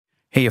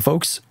Hey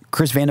folks,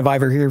 Chris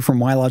Vandeviver here from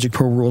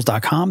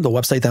WhyLogicProRules.com, the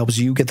website that helps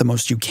you get the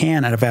most you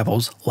can out of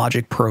Apple's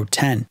Logic Pro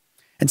 10.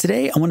 And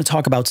today I want to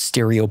talk about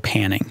stereo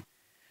panning.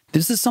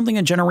 This is something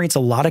that generates a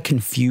lot of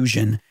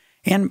confusion,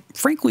 and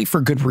frankly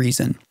for good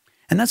reason.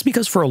 And that's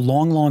because for a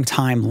long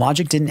time,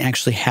 Logic didn't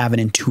actually have an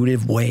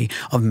intuitive way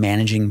of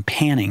managing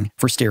panning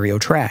for stereo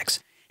tracks.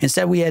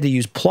 Instead, we had to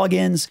use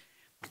plugins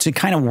to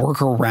kind of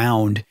work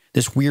around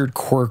this weird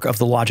quirk of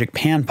the Logic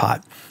pan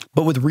pot.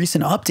 But with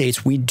recent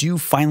updates, we do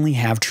finally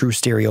have true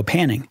stereo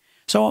panning.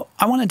 So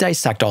I want to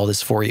dissect all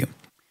this for you.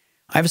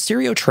 I have a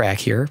stereo track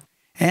here,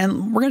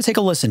 and we're going to take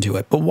a listen to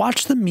it. But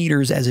watch the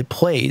meters as it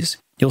plays.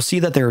 You'll see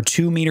that there are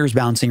 2 meters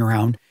bouncing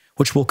around,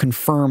 which will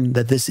confirm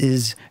that this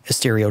is a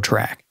stereo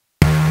track.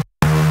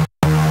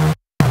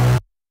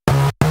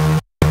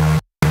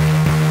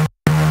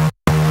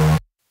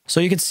 So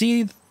you can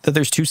see that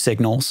there's 2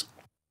 signals.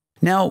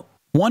 Now,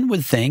 one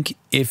would think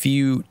if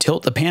you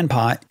tilt the pan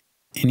pot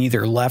in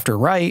either left or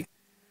right,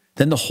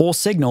 then the whole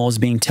signal is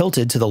being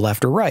tilted to the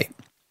left or right.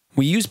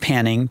 We use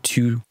panning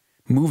to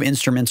move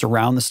instruments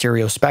around the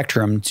stereo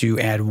spectrum to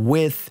add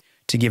width,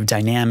 to give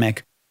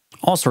dynamic,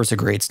 all sorts of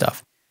great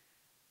stuff.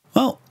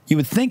 Well, you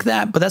would think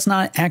that, but that's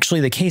not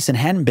actually the case and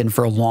hadn't been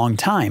for a long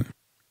time.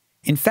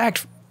 In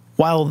fact,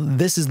 while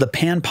this is the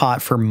pan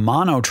pot for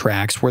mono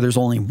tracks where there's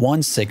only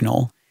one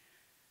signal,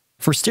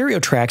 for stereo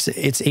tracks,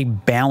 it's a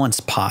balance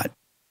pot.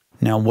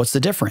 Now, what's the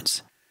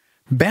difference?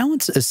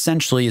 Balance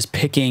essentially is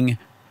picking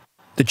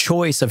the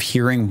choice of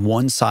hearing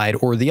one side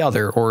or the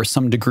other, or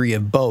some degree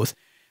of both.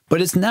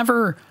 But it's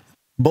never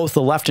both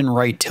the left and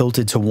right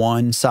tilted to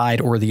one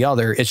side or the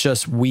other. It's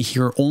just we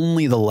hear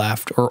only the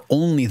left or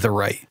only the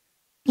right.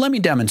 Let me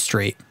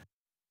demonstrate.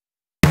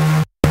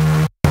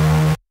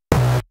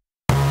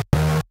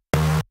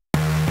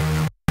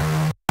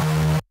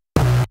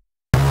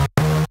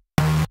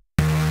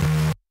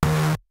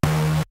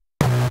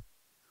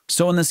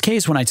 So in this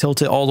case, when I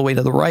tilt it all the way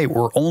to the right,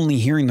 we're only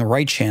hearing the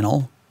right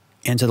channel,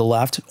 and to the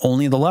left,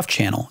 only the left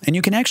channel. And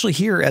you can actually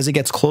hear as it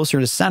gets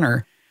closer to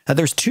center that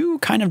there's 2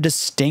 kind of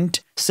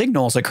distinct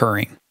signals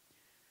occurring.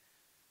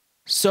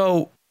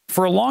 So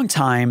for a long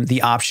time,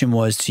 the option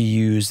was to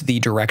use the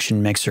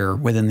direction mixer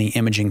within the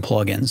imaging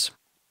plugins.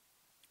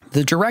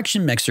 The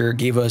direction mixer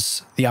gave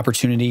us the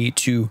opportunity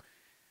to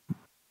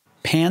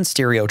pan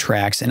stereo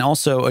tracks and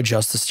also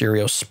adjust the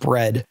stereo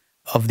spread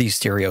of these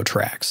stereo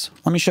tracks.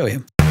 Let me show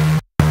you.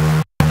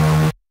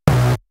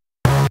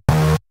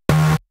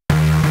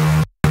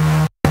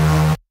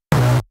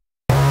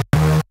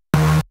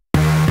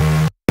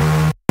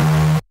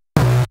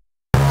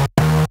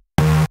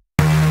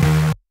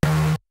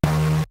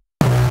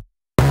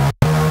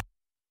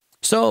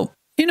 So,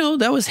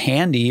 that was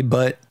handy,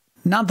 but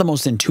not the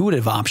most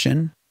intuitive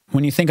option.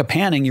 When you think of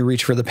panning, you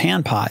reach for the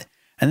pan pot,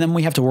 and then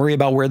we have to worry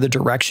about where the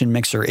direction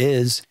mixer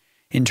is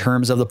in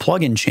terms of the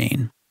plugin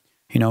chain.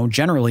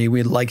 Generally,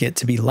 we'd like it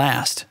to be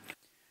last.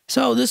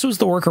 So this was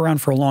the workaround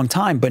for a long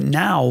time, but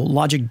now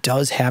Logic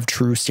does have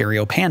true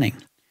stereo panning.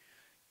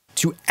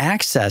 To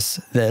access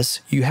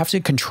this, you have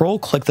to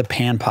control-click the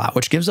pan pot,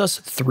 which gives us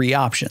 3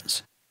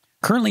 options.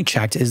 Currently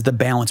checked is the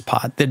balance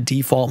pot, the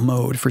default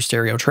mode for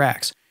stereo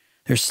tracks.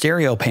 There's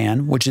stereo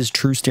pan, which is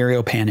true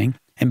stereo panning,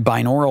 and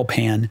binaural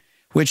pan,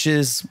 which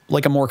is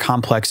like a more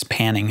complex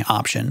panning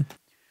option.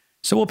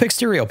 So we'll pick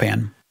stereo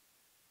pan.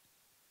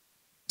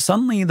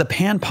 Suddenly, the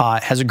pan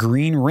pot has a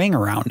green ring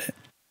around it.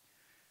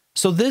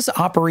 So this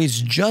operates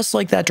just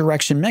like that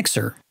direction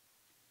mixer.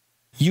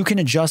 You can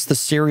adjust the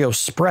stereo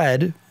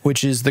spread,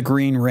 which is the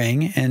green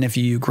ring, and if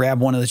you grab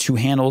one of the 2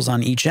 handles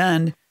on each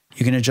end,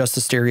 you can adjust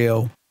the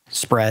stereo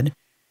spread.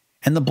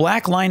 And the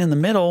black line in the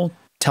middle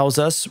tells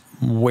us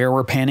where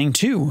we're panning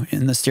to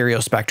in the stereo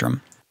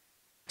spectrum.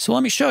 So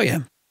let me show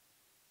you.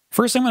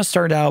 First, I'm going to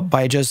start out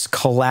by just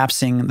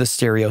collapsing the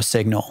stereo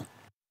signal.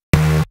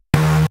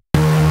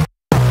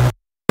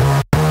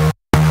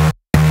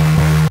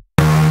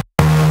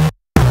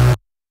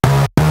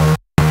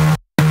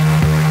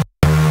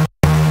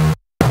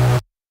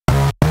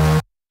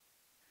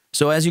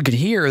 So as you could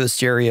hear, the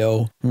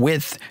stereo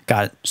width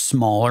got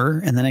smaller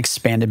and then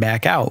expanded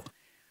back out.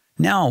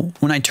 Now,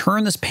 when I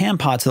turn this pan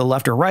pot to the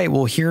left or right,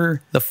 we'll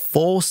hear the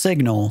full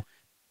signal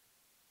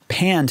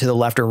pan to the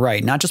left or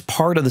right, not just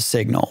part of the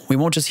signal. We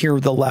won't just hear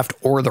the left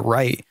or the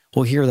right.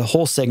 We'll hear the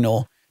whole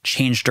signal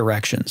change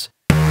directions.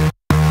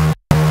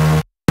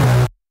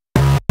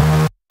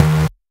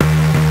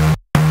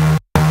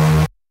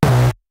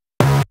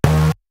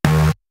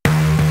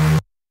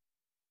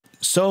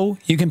 So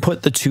you can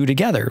put the 2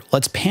 together.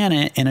 Let's pan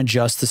it and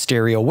adjust the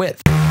stereo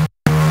width.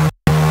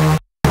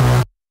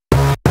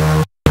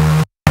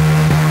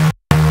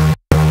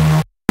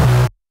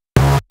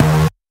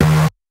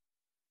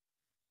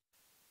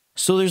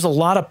 So there's a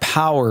lot of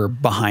power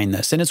behind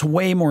this, and it's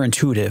way more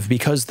intuitive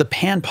because the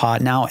pan pot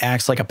now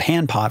acts like a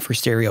pan pot for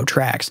stereo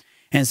tracks,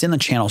 and it's in the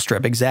channel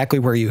strip exactly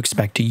where you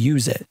expect to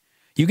use it.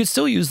 You could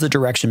still use the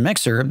direction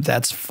mixer,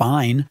 that's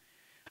fine.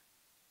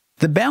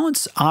 The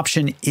balance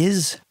option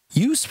is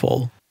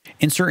useful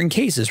in certain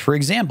cases. For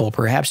example,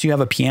 perhaps you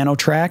have a piano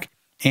track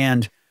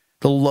and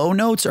the low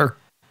notes are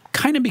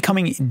kind of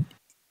becoming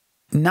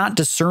not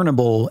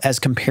discernible as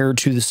compared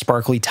to the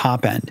sparkly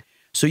top end.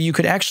 So you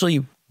could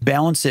actually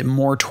balance it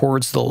more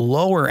towards the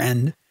lower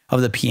end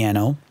of the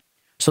piano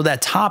so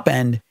that top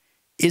end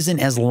isn't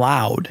as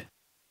loud.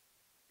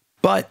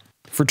 But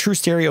for true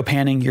stereo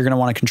panning, you're going to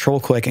want to control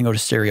click and go to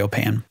stereo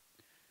pan.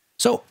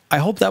 So I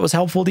hope that was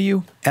helpful to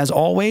you. As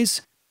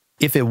always,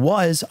 if it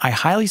was, I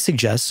highly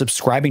suggest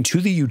subscribing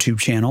to the YouTube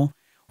channel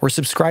or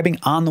subscribing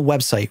on the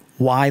website,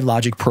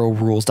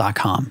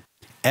 whylogicprorules.com.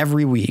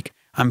 Every week,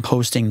 I'm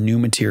posting new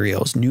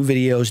materials, new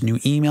videos, new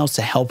emails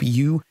to help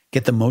you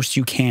get the most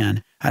you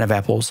can out of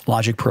Apple's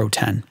Logic Pro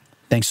 10.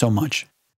 Thanks so much.